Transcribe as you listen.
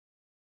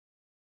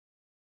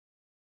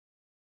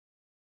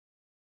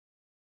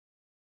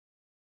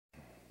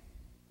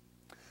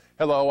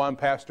Hello, I'm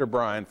Pastor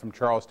Brian from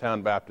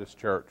Charlestown Baptist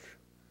Church.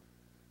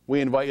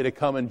 We invite you to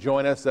come and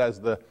join us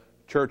as the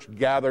church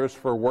gathers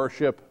for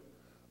worship.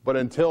 But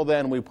until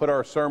then, we put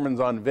our sermons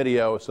on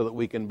video so that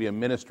we can be a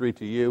ministry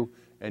to you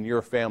and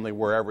your family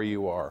wherever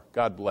you are.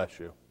 God bless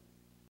you.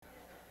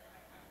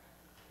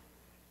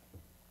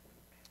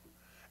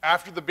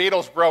 After the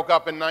Beatles broke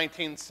up in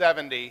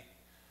 1970,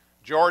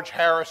 George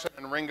Harrison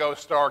and Ringo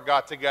Starr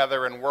got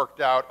together and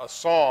worked out a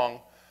song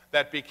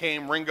that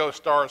became Ringo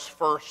Starr's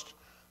first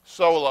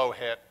solo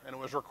hit. And it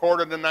was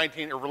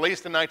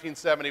released in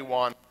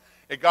 1971.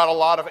 It got a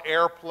lot of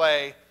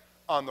airplay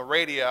on the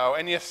radio,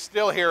 and you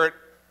still hear it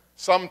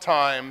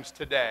sometimes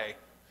today.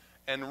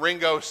 And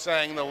Ringo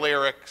sang the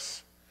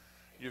lyrics,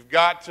 "You've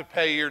got to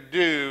pay your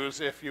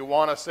dues if you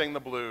want to sing the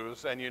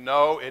blues, and you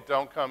know it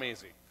don't come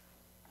easy.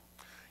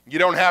 You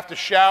don't have to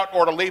shout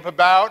or to leap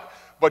about,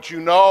 but you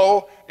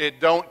know it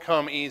don't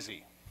come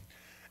easy."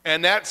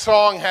 And that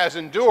song has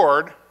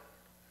endured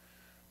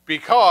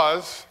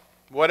because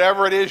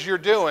whatever it is you're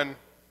doing,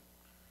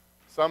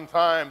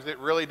 sometimes it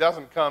really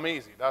doesn't come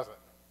easy, does it?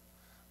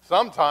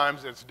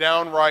 Sometimes it's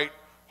downright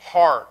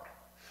hard.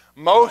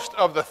 Most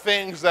of the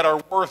things that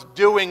are worth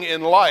doing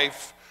in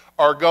life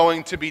are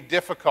going to be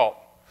difficult.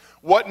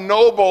 What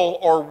noble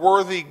or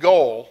worthy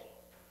goal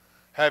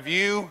have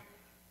you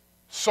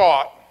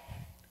sought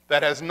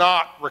that has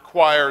not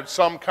required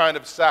some kind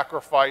of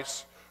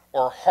sacrifice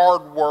or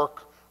hard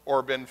work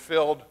or been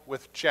filled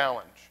with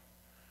challenge?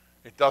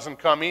 It doesn't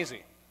come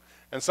easy.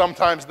 And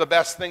sometimes the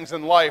best things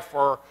in life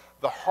are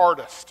the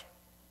hardest.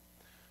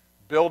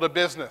 Build a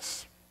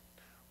business,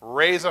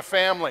 raise a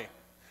family,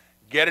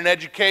 get an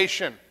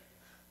education,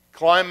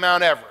 climb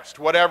Mount Everest,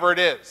 whatever it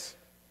is.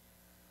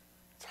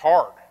 It's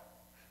hard.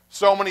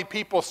 So many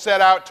people set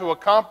out to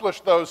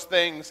accomplish those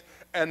things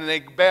and they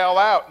bail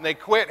out and they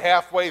quit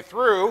halfway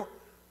through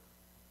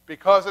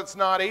because it's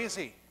not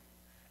easy.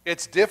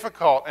 It's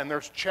difficult and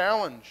there's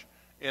challenge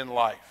in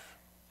life.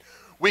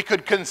 We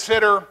could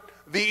consider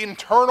the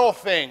internal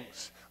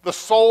things, the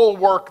soul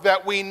work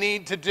that we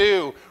need to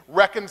do.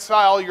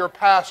 Reconcile your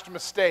past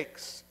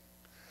mistakes.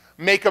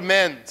 Make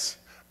amends.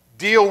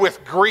 Deal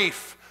with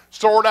grief.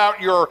 Sort out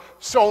your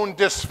own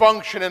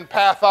dysfunction and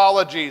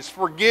pathologies.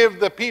 Forgive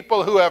the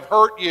people who have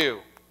hurt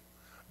you.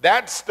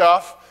 That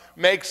stuff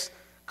makes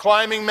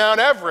climbing Mount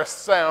Everest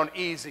sound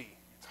easy.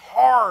 It's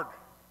hard.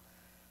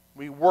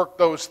 We work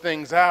those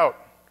things out.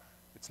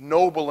 It's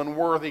noble and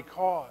worthy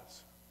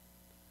cause.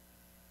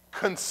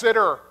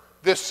 Consider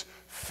this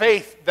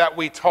faith that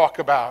we talk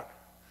about.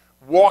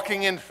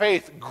 Walking in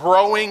faith,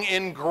 growing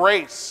in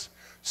grace,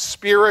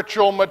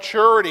 spiritual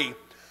maturity,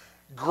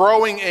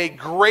 growing a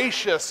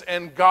gracious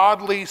and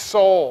godly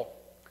soul.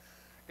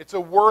 It's a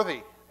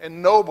worthy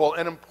and noble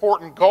and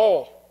important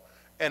goal,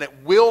 and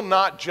it will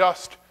not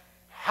just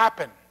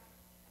happen.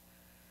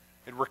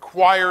 It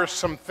requires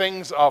some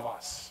things of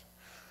us.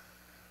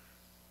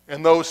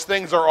 And those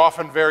things are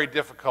often very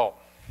difficult.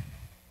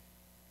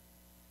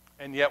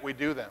 And yet we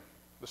do them.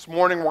 This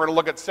morning we're going to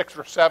look at 6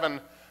 or 7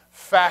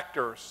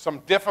 factors, some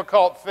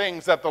difficult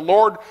things that the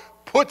Lord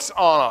puts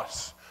on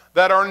us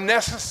that are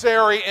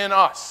necessary in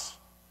us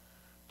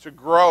to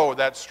grow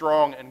that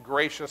strong and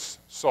gracious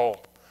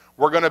soul.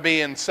 We're going to be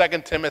in 2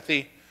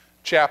 Timothy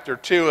chapter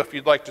 2, if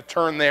you'd like to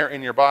turn there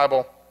in your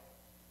Bible.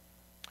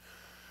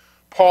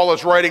 Paul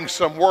is writing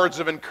some words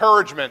of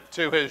encouragement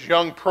to his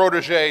young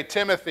protege,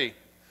 Timothy.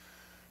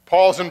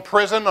 Paul's in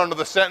prison under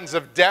the sentence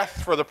of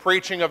death for the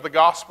preaching of the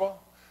gospel.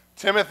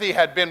 Timothy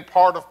had been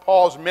part of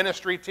Paul's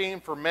ministry team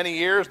for many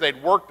years.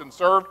 They'd worked and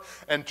served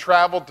and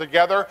traveled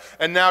together.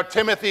 And now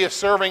Timothy is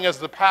serving as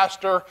the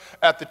pastor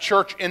at the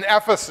church in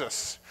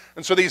Ephesus.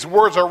 And so these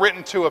words are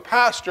written to a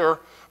pastor,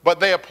 but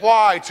they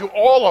apply to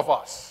all of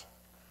us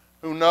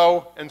who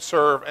know and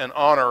serve and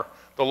honor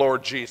the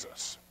Lord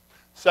Jesus.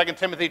 2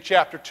 Timothy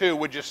chapter 2,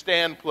 would you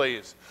stand,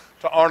 please,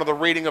 to honor the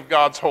reading of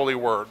God's holy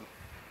word.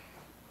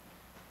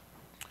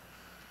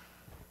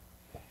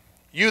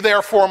 "You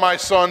therefore, my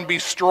son, be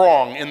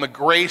strong in the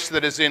grace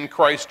that is in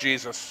Christ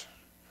Jesus.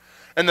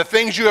 And the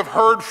things you have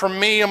heard from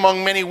me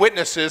among many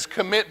witnesses,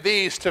 commit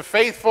these to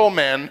faithful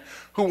men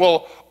who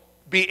will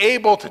be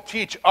able to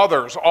teach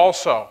others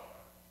also.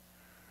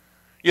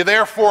 You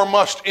therefore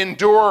must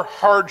endure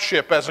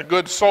hardship as a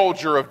good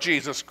soldier of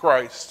Jesus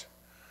Christ.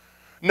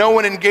 No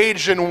one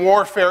engaged in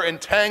warfare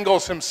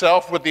entangles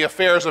himself with the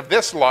affairs of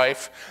this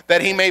life, that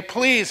he may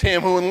please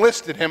him who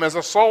enlisted him as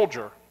a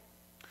soldier.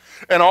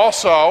 And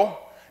also,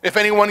 if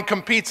anyone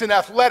competes in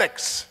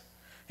athletics,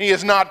 he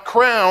is not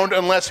crowned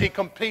unless he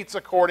competes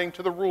according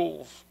to the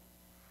rules.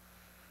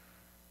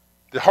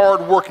 The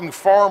hard-working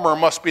farmer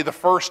must be the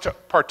first to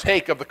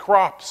partake of the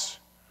crops.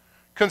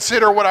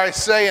 Consider what I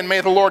say, and may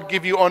the Lord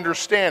give you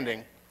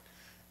understanding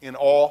in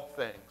all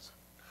things."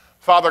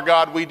 Father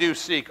God, we do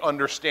seek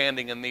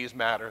understanding in these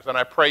matters, and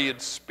I pray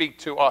you'd speak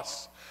to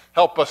us.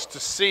 Help us to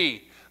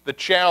see the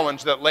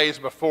challenge that lays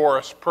before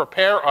us.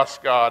 Prepare us,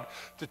 God,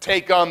 to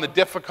take on the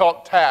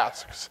difficult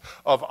tasks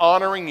of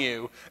honoring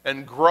you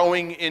and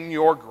growing in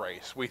your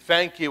grace. We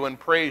thank you and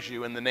praise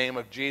you in the name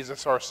of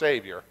Jesus, our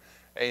Savior.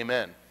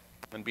 Amen.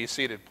 And be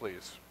seated,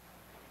 please.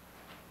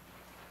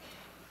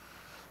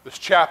 This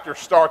chapter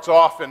starts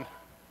off in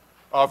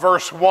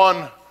verse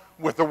 1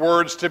 with the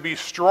words, "To be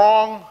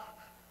strong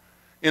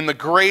in the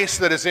grace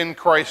that is in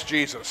Christ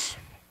Jesus."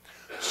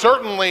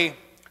 Certainly,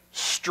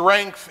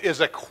 strength is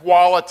a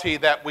quality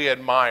that we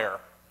admire.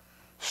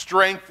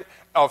 Strength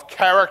of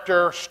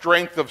character,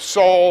 strength of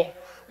soul.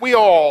 We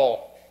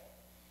all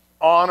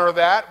honor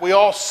that. We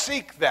all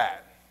seek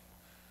that.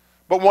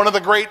 But one of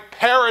the great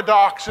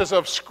paradoxes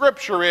of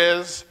Scripture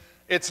is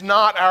it's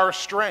not our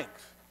strength.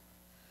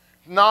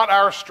 Not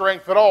our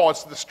strength at all.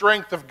 It's the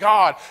strength of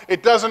God.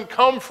 It doesn't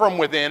come from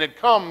within. It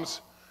comes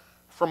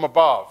from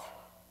above.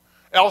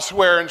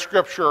 Elsewhere in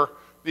Scripture,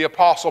 the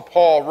Apostle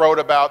Paul wrote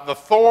about the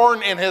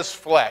thorn in his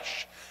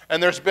flesh.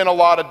 And there's been a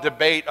lot of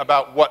debate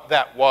about what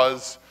that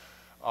was.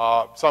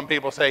 Some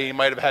people say he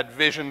might have had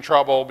vision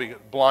trouble,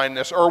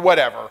 blindness, or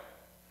whatever.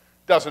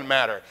 Doesn't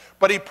matter.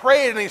 But he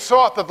prayed and he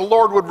sought that the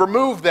Lord would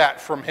remove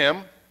that from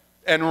him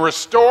and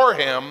restore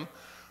him.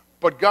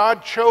 But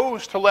God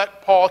chose to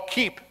let Paul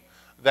keep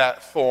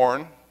that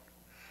thorn,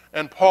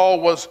 and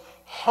Paul was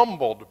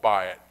humbled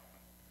by it.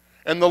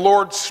 And the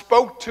Lord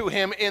spoke to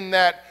him in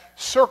that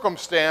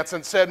circumstance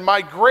and said,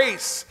 "My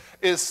grace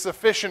is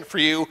sufficient for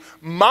you.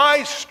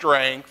 My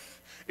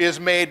strength is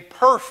made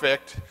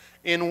perfect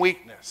in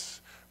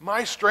weakness."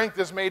 My strength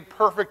is made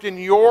perfect in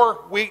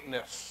your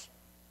weakness.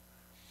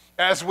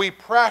 As we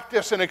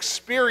practice and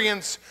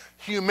experience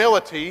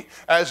humility,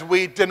 as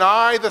we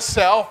deny the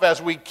self, as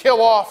we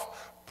kill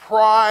off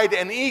pride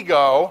and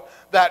ego,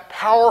 that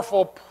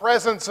powerful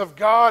presence of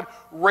God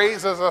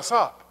raises us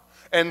up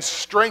and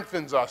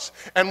strengthens us.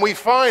 And we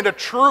find a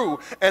true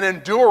and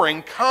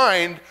enduring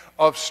kind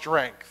of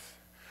strength.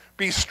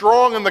 Be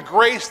strong in the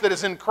grace that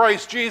is in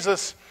Christ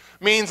Jesus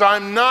means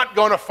I'm not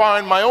going to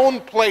find my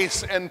own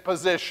place and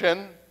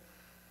position,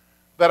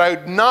 that I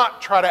would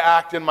not try to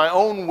act in my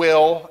own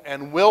will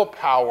and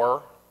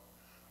willpower,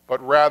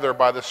 but rather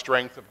by the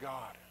strength of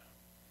God.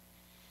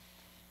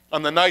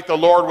 On the night the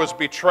Lord was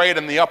betrayed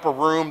in the upper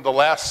room, the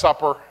Last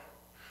Supper,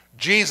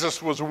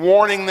 Jesus was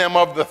warning them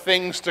of the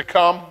things to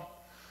come,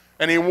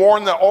 and he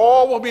warned that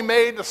all will be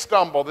made to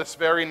stumble this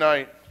very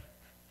night.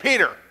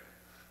 Peter,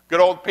 good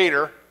old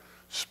Peter,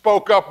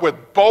 spoke up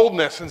with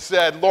boldness and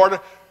said, "Lord,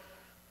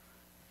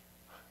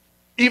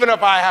 even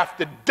if I have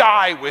to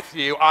die with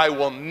you, I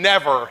will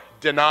never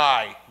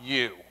deny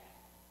you."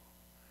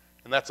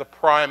 And that's a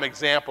prime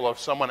example of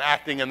someone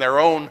acting in their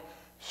own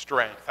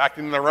strength,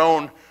 acting in their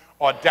own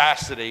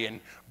audacity and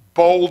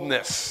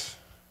boldness.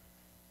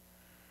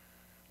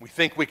 We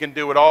think we can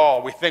do it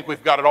all. We think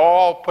we've got it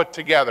all put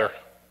together.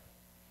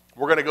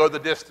 We're going to go the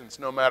distance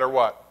no matter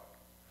what.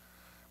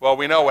 Well,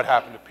 we know what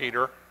happened to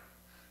Peter.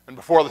 And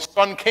before the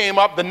sun came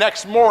up the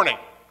next morning,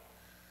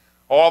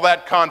 all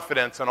that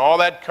confidence and all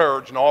that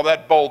courage and all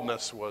that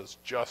boldness was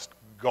just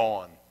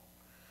gone.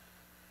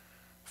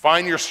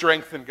 Find your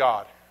strength in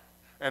God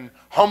and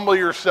humble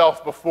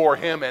yourself before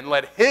him and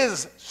let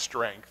his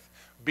strength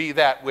be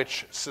that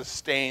which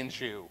sustains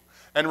you.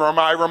 And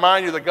I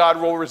remind you that God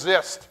will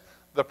resist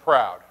the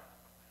proud.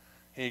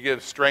 He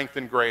gives strength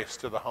and grace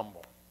to the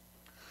humble.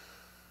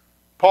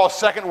 Paul's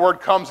second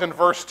word comes in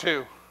verse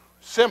 2.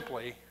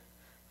 Simply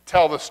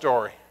tell the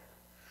story.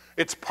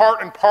 It's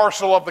part and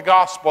parcel of the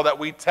gospel that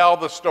we tell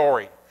the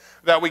story,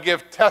 that we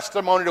give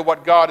testimony to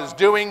what God is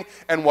doing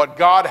and what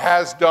God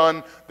has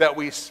done, that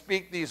we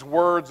speak these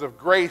words of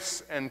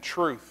grace and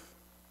truth.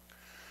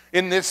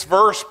 In this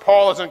verse,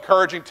 Paul is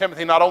encouraging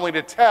Timothy not only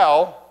to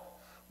tell,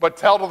 but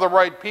tell to the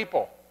right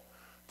people.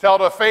 Tell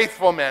to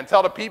faithful men,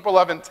 tell to people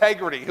of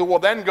integrity who will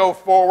then go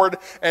forward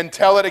and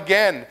tell it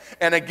again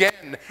and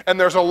again. And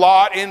there's a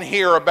lot in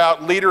here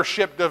about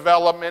leadership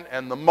development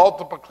and the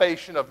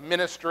multiplication of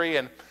ministry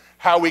and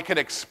how we can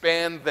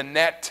expand the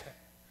net.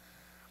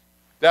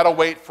 That'll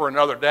wait for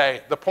another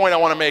day. The point I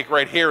want to make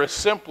right here is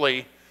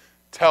simply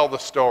tell the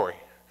story.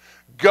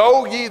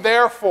 Go ye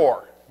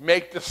therefore,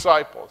 make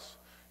disciples,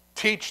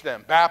 teach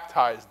them,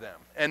 baptize them,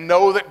 and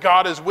know that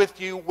God is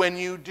with you when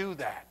you do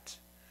that.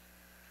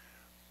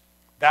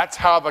 That's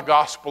how the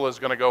gospel is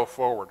going to go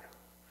forward.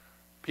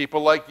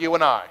 People like you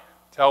and I,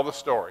 tell the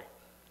story.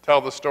 Tell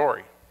the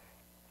story.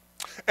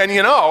 And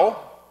you know,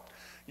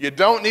 you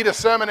don't need a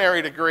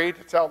seminary degree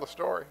to tell the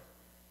story.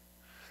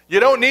 You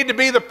don't need to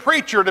be the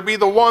preacher to be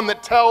the one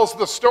that tells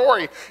the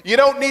story. You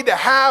don't need to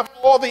have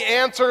all the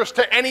answers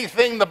to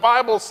anything the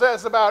Bible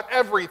says about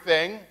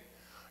everything.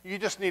 You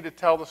just need to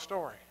tell the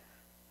story.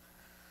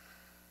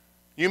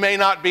 You may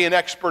not be an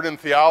expert in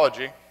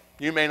theology.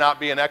 You may not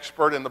be an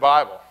expert in the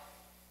Bible.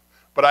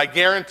 But I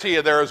guarantee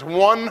you there is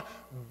one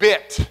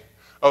bit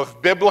of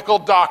biblical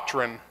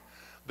doctrine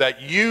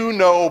that you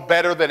know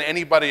better than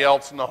anybody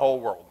else in the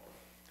whole world.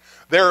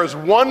 There is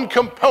one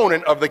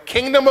component of the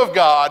kingdom of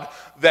God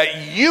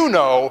that you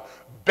know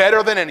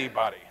better than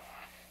anybody.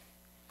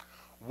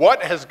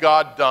 What has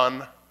God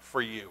done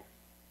for you?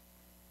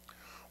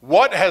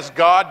 What has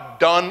God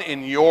done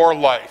in your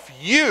life?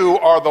 You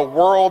are the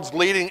world's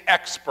leading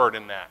expert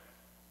in that.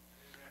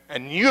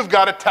 And you've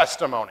got a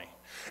testimony.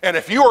 And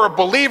if you are a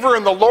believer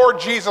in the Lord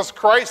Jesus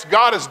Christ,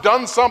 God has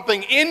done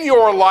something in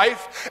your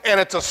life, and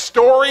it's a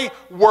story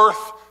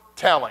worth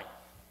telling.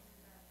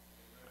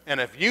 And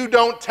if you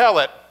don't tell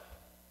it,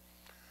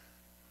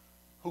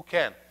 who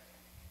can?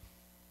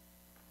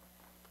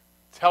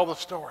 Tell the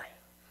story.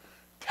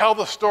 Tell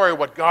the story of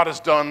what God has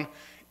done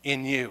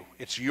in you.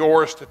 It's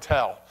yours to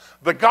tell.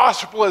 The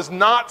gospel is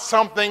not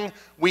something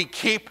we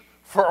keep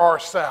for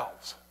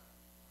ourselves.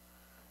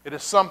 It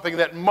is something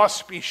that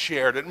must be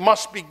shared. It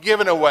must be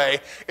given away.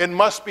 It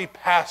must be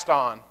passed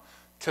on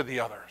to the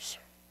others.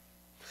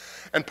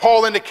 And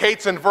Paul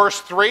indicates in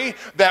verse 3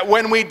 that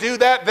when we do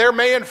that, there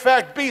may in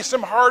fact be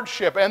some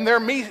hardship and there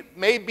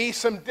may be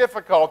some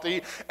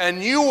difficulty,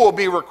 and you will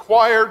be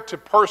required to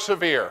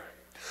persevere.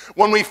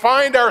 When we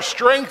find our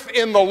strength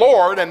in the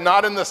Lord and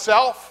not in the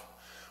self,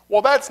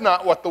 well, that's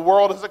not what the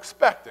world is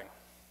expecting.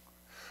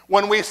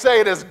 When we say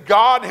it is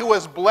God who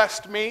has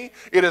blessed me,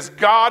 it is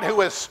God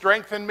who has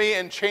strengthened me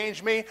and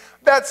changed me,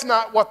 that's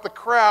not what the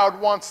crowd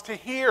wants to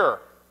hear.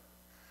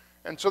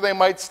 And so they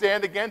might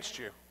stand against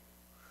you.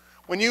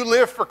 When you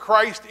live for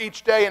Christ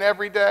each day and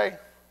every day,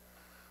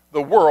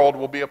 the world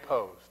will be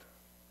opposed.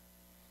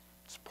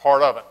 It's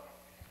part of it.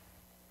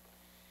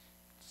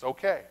 It's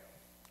okay.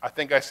 I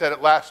think I said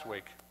it last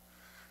week.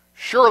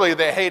 Surely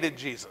they hated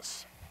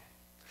Jesus.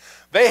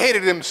 They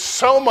hated him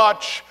so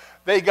much,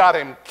 they got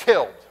him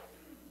killed.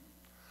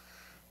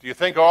 Do you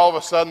think all of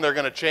a sudden they're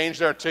going to change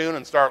their tune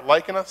and start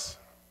liking us?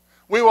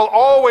 We will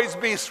always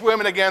be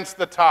swimming against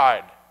the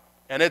tide,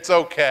 and it's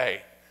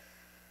okay.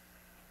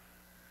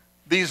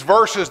 These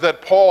verses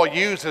that Paul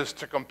uses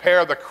to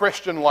compare the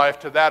Christian life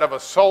to that of a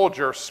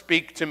soldier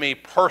speak to me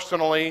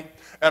personally,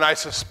 and I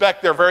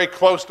suspect they're very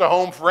close to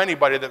home for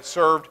anybody that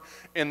served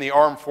in the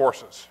armed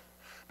forces.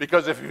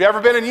 Because if you've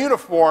ever been in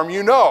uniform,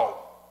 you know,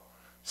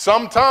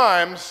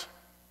 sometimes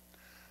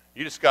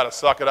you just got to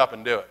suck it up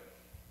and do it.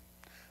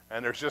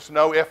 And there's just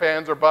no ifs,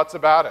 ands, or buts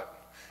about it.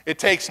 It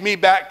takes me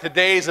back to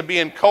days of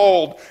being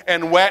cold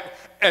and wet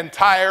and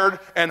tired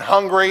and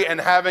hungry and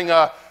having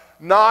a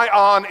nigh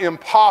on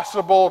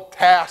impossible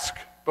task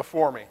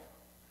before me.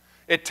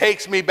 It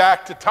takes me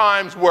back to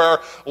times where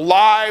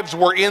lives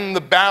were in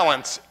the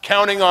balance,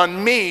 counting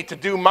on me to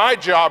do my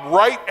job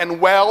right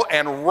and well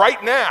and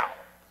right now.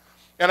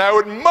 And I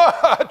would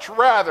much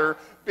rather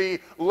be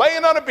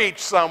laying on a beach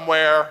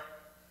somewhere,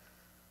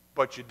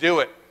 but you do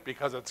it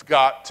because it's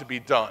got to be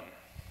done.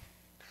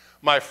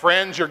 My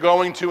friends, you're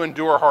going to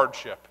endure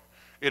hardship.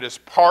 It is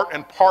part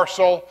and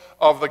parcel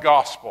of the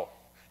gospel.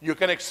 You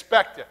can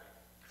expect it.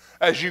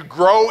 As you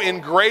grow in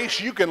grace,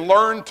 you can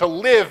learn to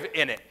live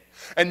in it.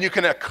 And you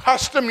can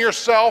accustom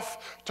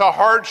yourself to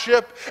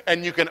hardship,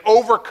 and you can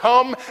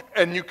overcome,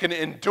 and you can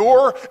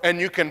endure,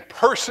 and you can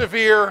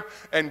persevere,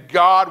 and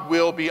God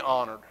will be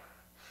honored.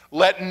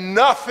 Let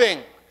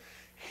nothing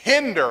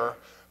hinder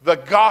the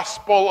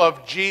gospel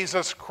of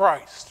Jesus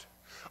Christ.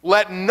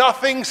 Let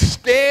nothing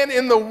stand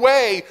in the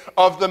way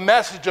of the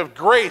message of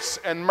grace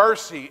and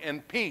mercy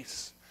and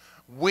peace.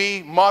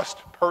 We must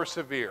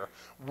persevere.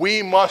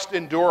 We must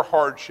endure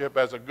hardship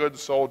as a good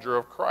soldier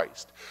of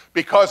Christ.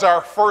 Because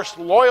our first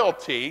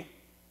loyalty,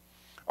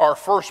 our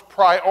first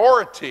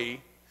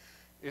priority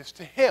is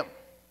to Him.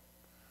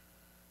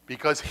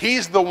 Because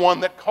He's the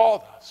one that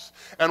called us.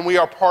 And we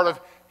are part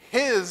of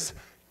His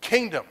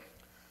kingdom.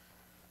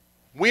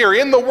 We are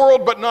in the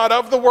world but not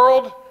of the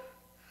world.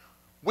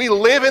 We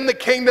live in the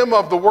kingdom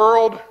of the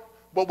world,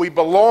 but we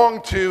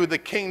belong to the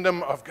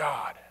kingdom of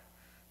God.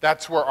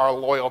 That's where our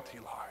loyalty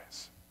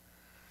lies.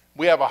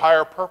 We have a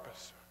higher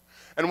purpose,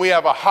 and we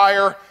have a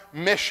higher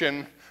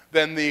mission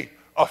than the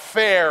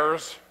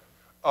affairs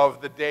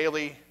of the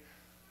daily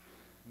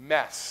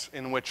mess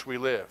in which we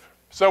live.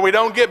 So we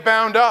don't get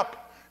bound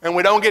up, and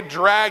we don't get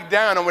dragged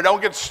down, and we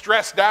don't get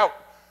stressed out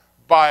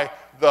by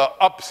the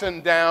ups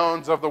and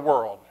downs of the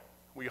world.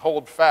 We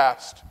hold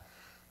fast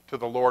to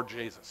the Lord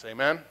Jesus.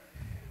 Amen?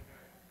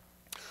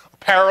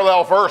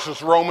 Parallel verse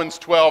is Romans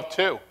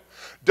 12:2.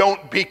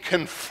 Don't be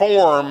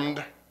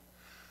conformed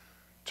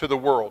to the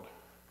world.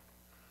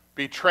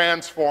 Be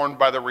transformed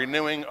by the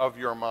renewing of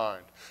your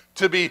mind.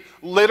 To be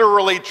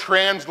literally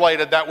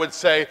translated, that would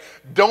say,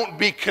 don't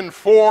be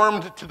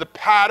conformed to the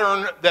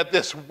pattern that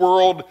this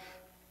world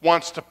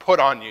wants to put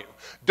on you.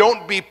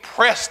 Don't be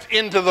pressed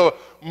into the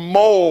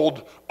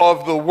mold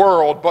of the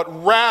world,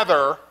 but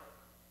rather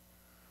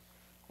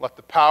let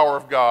the power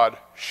of God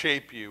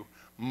shape you,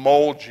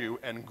 mold you,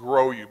 and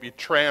grow you. Be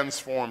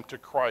transformed to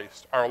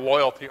Christ. Our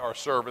loyalty, our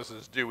service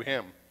is due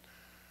Him,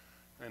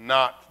 and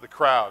not the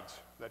crowds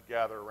that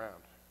gather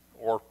around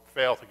or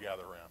fail to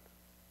gather around.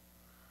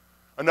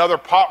 Another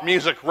pop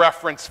music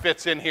reference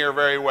fits in here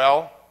very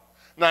well.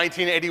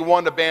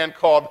 1981, a band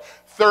called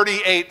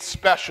 38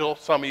 Special.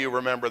 Some of you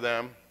remember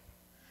them.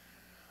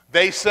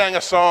 They sang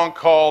a song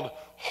called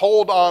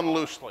Hold On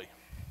Loosely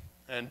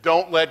and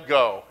Don't Let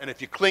Go. And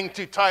if you cling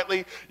too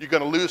tightly, you're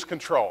going to lose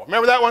control.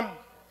 Remember that one?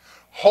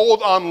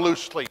 Hold on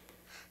loosely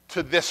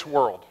to this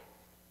world.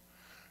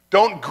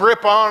 Don't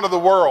grip onto the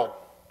world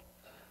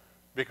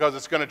because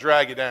it's going to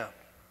drag you down.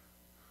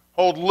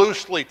 Hold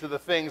loosely to the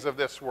things of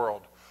this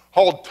world.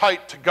 Hold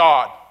tight to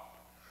God.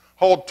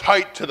 Hold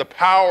tight to the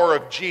power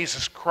of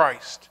Jesus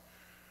Christ.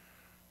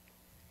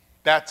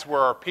 That's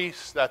where our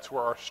peace, that's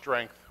where our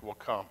strength will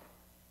come.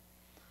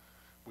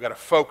 We've got to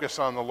focus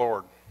on the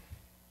Lord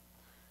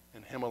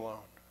and Him alone.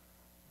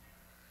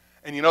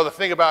 And you know the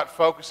thing about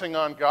focusing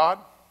on God?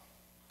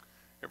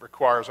 It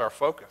requires our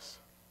focus.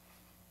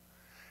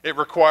 It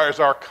requires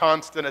our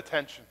constant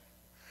attention.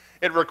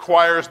 It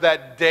requires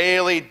that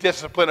daily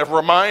discipline of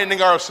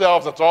reminding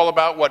ourselves it's all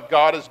about what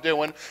God is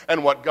doing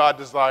and what God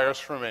desires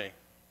for me.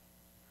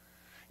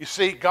 You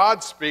see,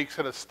 God speaks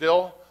in a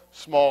still,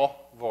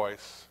 small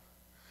voice.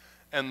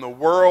 And the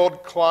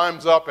world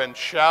climbs up and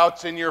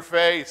shouts in your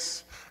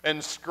face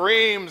and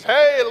screams,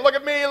 hey, look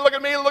at me, look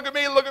at me, look at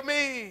me, look at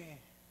me.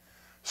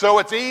 So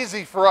it's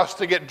easy for us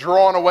to get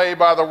drawn away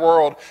by the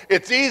world.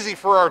 It's easy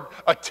for our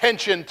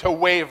attention to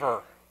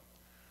waver.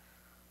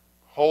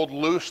 Hold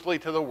loosely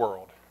to the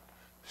world.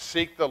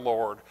 Seek the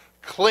Lord.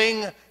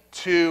 Cling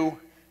to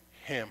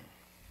Him.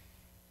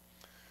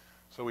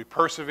 So we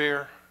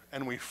persevere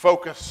and we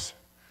focus.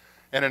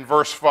 And in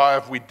verse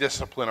 5, we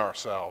discipline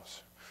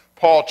ourselves.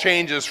 Paul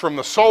changes from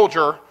the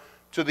soldier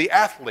to the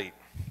athlete.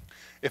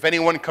 If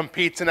anyone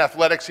competes in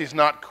athletics, he's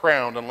not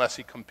crowned unless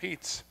he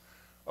competes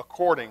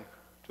according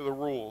to the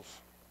rules.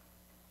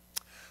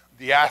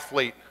 The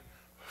athlete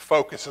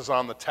focuses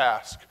on the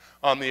task,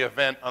 on the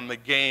event, on the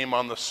game,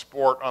 on the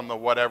sport, on the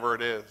whatever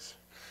it is.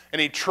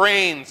 And he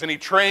trains, and he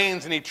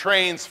trains, and he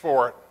trains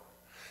for it.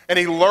 And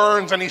he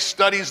learns and he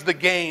studies the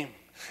game.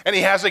 And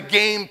he has a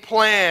game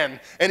plan.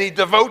 And he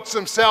devotes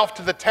himself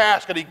to the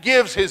task. And he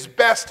gives his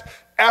best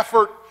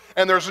effort.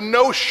 And there's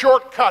no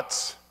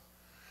shortcuts.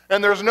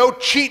 And there's no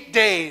cheat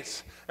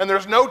days. And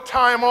there's no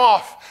time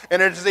off.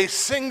 And it is a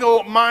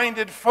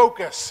single-minded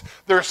focus.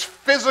 There's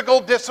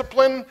physical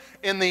discipline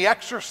in the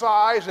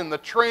exercise, in the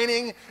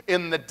training,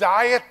 in the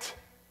diet.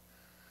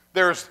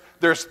 There's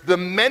the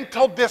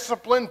mental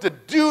discipline to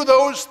do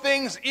those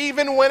things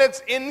even when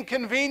it's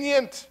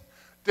inconvenient.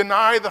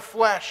 Deny the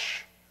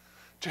flesh.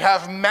 To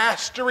have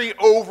mastery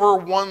over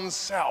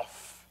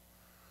oneself.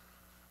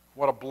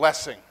 What a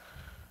blessing.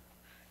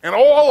 And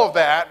all of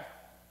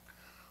that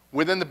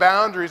within the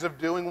boundaries of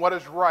doing what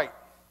is right,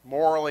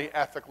 morally,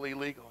 ethically,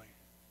 legally.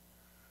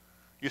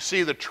 You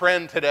see the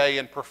trend today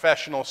in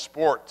professional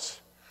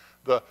sports,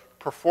 the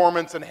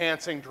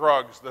performance-enhancing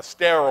drugs, the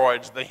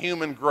steroids, the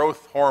human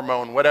growth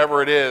hormone,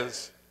 whatever it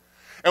is.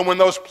 And when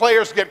those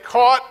players get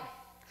caught,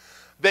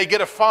 they get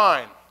a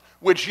fine,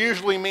 which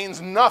usually means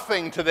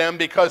nothing to them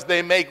because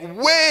they make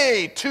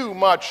way too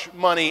much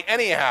money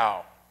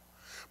anyhow.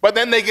 But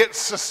then they get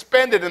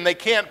suspended and they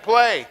can't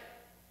play.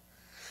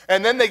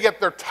 And then they get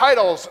their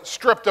titles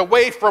stripped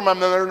away from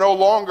them and they're no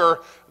longer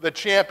the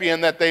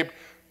champion that they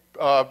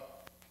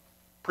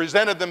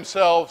presented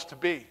themselves to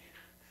be.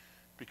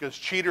 Because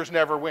cheaters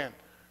never win.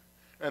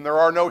 And there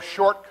are no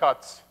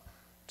shortcuts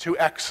to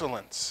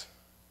excellence.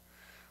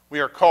 We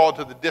are called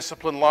to the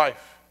disciplined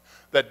life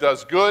that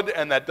does good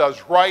and that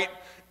does right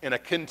in a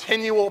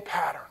continual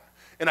pattern,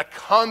 in a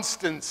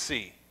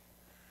constancy,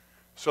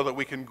 so that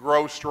we can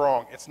grow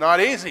strong. It's not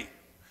easy.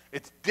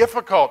 It's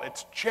difficult.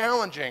 It's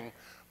challenging,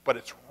 but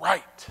it's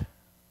right.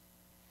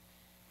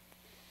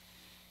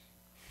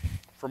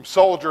 From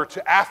soldier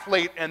to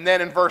athlete, and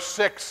then in verse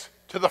 6,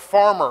 to the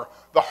farmer.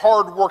 The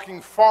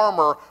hard-working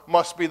farmer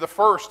must be the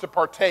first to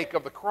partake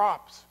of the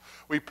crops.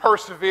 We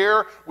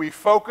persevere, we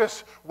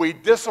focus, we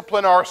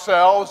discipline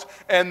ourselves,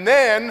 and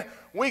then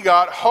we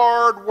got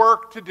hard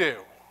work to do.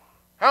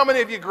 How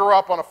many of you grew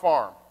up on a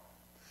farm?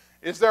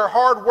 Is there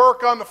hard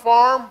work on the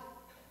farm?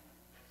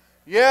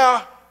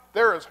 Yeah,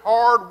 there is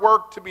hard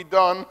work to be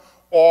done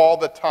all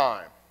the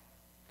time.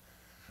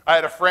 I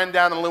had a friend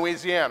down in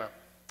Louisiana.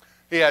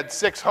 He had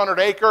 600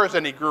 acres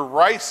and he grew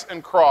rice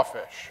and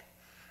crawfish.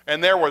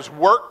 And there was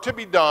work to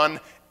be done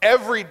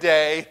every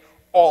day,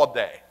 all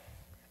day.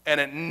 And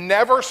it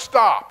never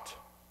stopped.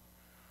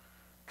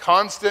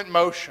 Constant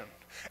motion.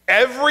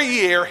 Every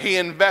year he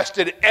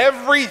invested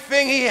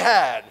everything he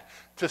had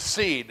to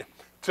seed,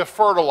 to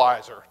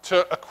fertilizer,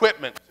 to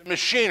equipment, to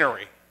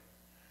machinery.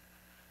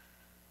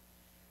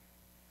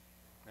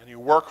 And you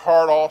work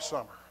hard all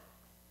summer.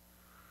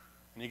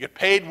 And you get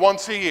paid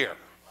once a year.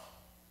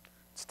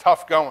 It's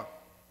tough going.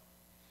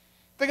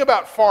 Think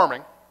about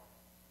farming.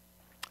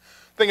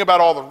 Think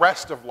about all the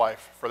rest of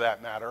life, for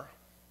that matter.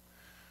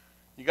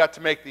 You got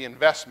to make the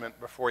investment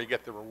before you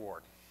get the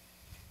reward.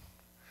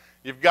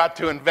 You've got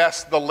to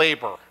invest the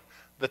labor,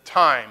 the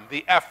time,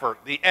 the effort,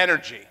 the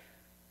energy.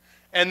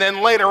 And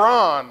then later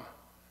on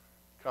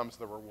comes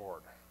the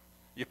reward.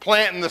 You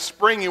plant in the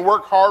spring, you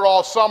work hard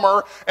all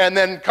summer, and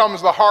then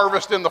comes the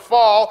harvest in the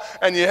fall,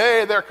 and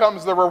hey, there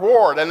comes the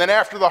reward. And then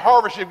after the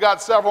harvest, you've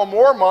got several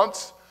more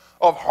months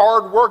of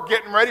hard work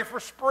getting ready for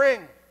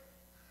spring.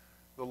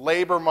 The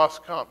labor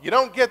must come. You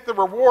don't get the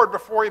reward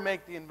before you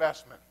make the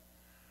investment.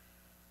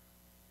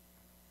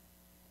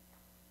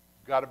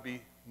 You've got to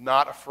be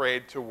not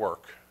afraid to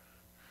work.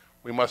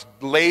 We must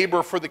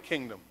labor for the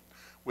kingdom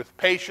with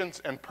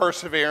patience and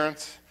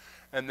perseverance,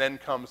 and then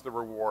comes the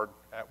reward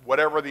at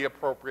whatever the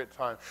appropriate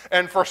time.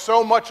 And for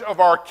so much of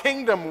our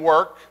kingdom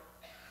work,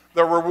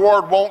 the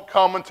reward won't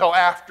come until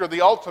after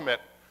the ultimate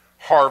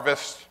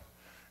harvest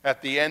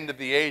at the end of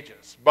the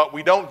ages. But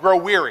we don't grow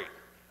weary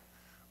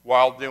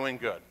while doing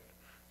good,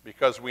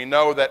 because we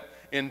know that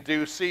in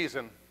due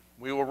season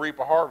we will reap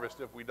a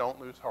harvest if we don't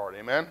lose heart.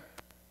 Amen?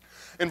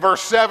 In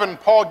verse 7,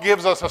 Paul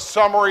gives us a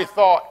summary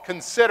thought.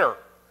 Consider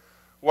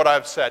what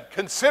I've said.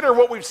 Consider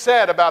what we've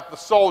said about the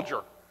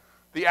soldier,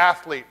 the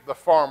athlete, the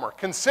farmer.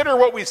 Consider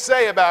what we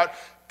say about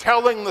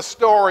telling the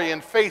story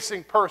and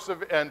facing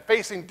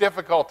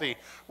difficulty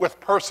with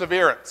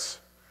perseverance.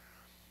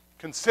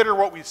 Consider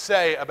what we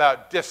say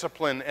about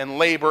discipline and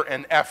labor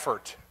and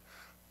effort.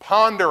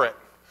 Ponder it,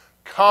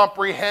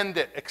 comprehend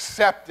it,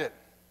 accept it.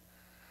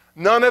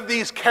 None of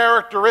these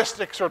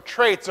characteristics or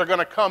traits are going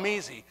to come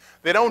easy.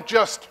 They don't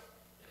just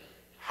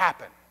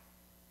happen.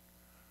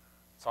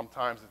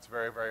 Sometimes it's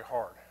very, very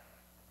hard.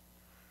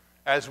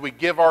 As we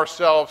give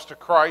ourselves to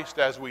Christ,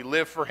 as we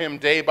live for Him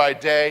day by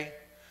day,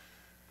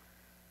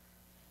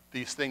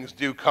 these things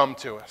do come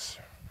to us.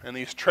 And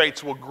these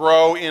traits will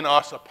grow in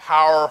us a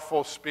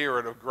powerful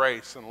spirit of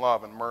grace and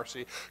love and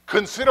mercy.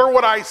 Consider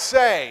what I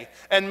say,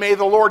 and may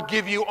the Lord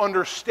give you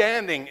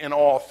understanding in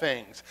all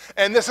things.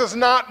 And this is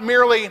not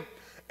merely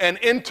an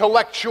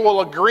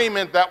intellectual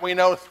agreement that we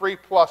know 3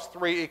 +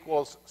 3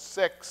 =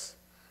 6,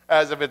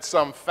 as if it's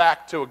some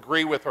fact to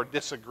agree with or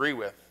disagree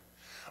with.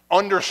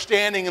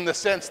 Understanding in the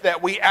sense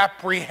that we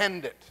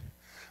apprehend it,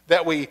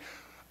 that we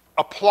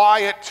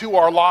apply it to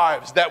our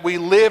lives, that we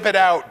live it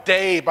out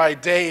day by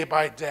day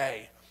by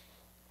day.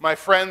 My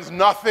friends,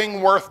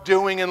 nothing worth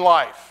doing in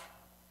life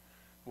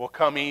will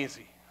come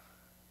easy.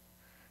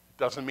 It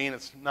doesn't mean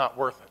it's not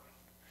worth it.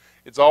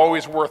 It's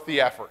always worth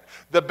the effort.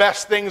 The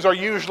best things are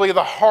usually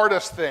the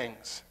hardest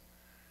things,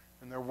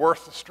 and they're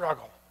worth the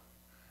struggle.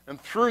 And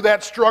through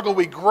that struggle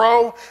we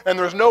grow, and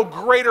there's no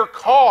greater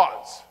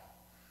cause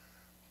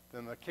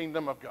than the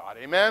kingdom of God.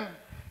 Amen?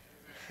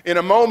 In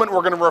a moment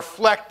we're going to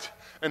reflect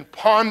and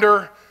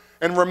ponder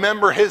and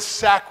remember His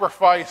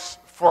sacrifice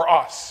for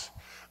us.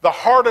 The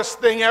hardest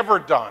thing ever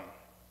done.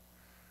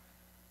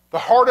 The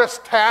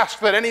hardest task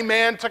that any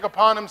man took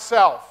upon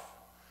himself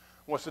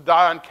was to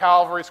die on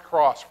Calvary's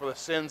cross for the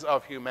sins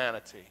of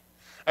humanity.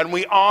 And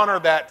we honor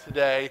that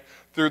today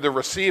through the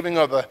receiving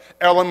of the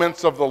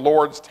elements of the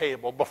Lord's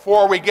table.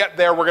 Before we get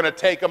there, we're going to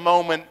take a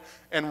moment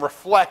and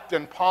reflect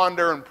and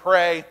ponder and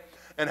pray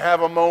and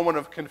have a moment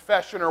of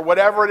confession or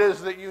whatever it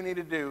is that you need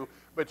to do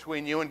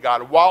between you and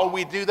God. While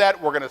we do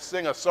that, we're going to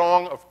sing a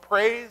song of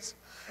praise,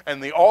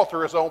 and the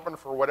altar is open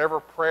for whatever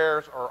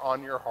prayers are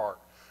on your heart.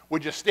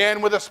 Would you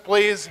stand with us,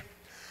 please?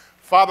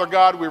 Father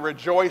God, we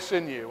rejoice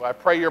in you. I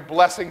pray your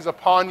blessings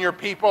upon your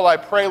people. I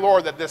pray,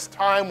 Lord, that this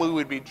time we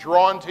would be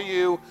drawn to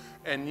you,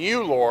 and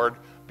you, Lord,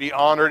 be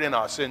honored in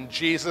us. In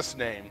Jesus'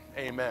 name,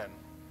 amen.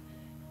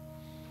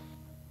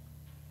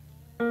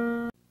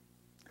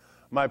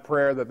 My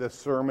prayer that this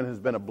sermon has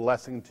been a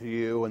blessing to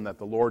you and that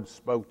the Lord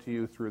spoke to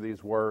you through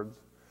these words.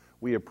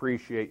 We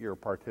appreciate your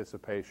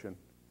participation.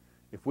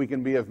 If we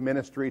can be of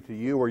ministry to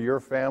you or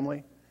your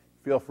family,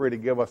 feel free to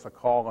give us a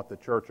call at the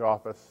church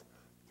office,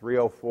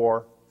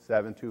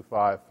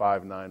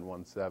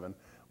 304-725-5917.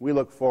 We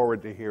look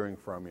forward to hearing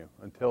from you.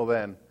 Until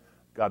then,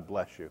 God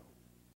bless you.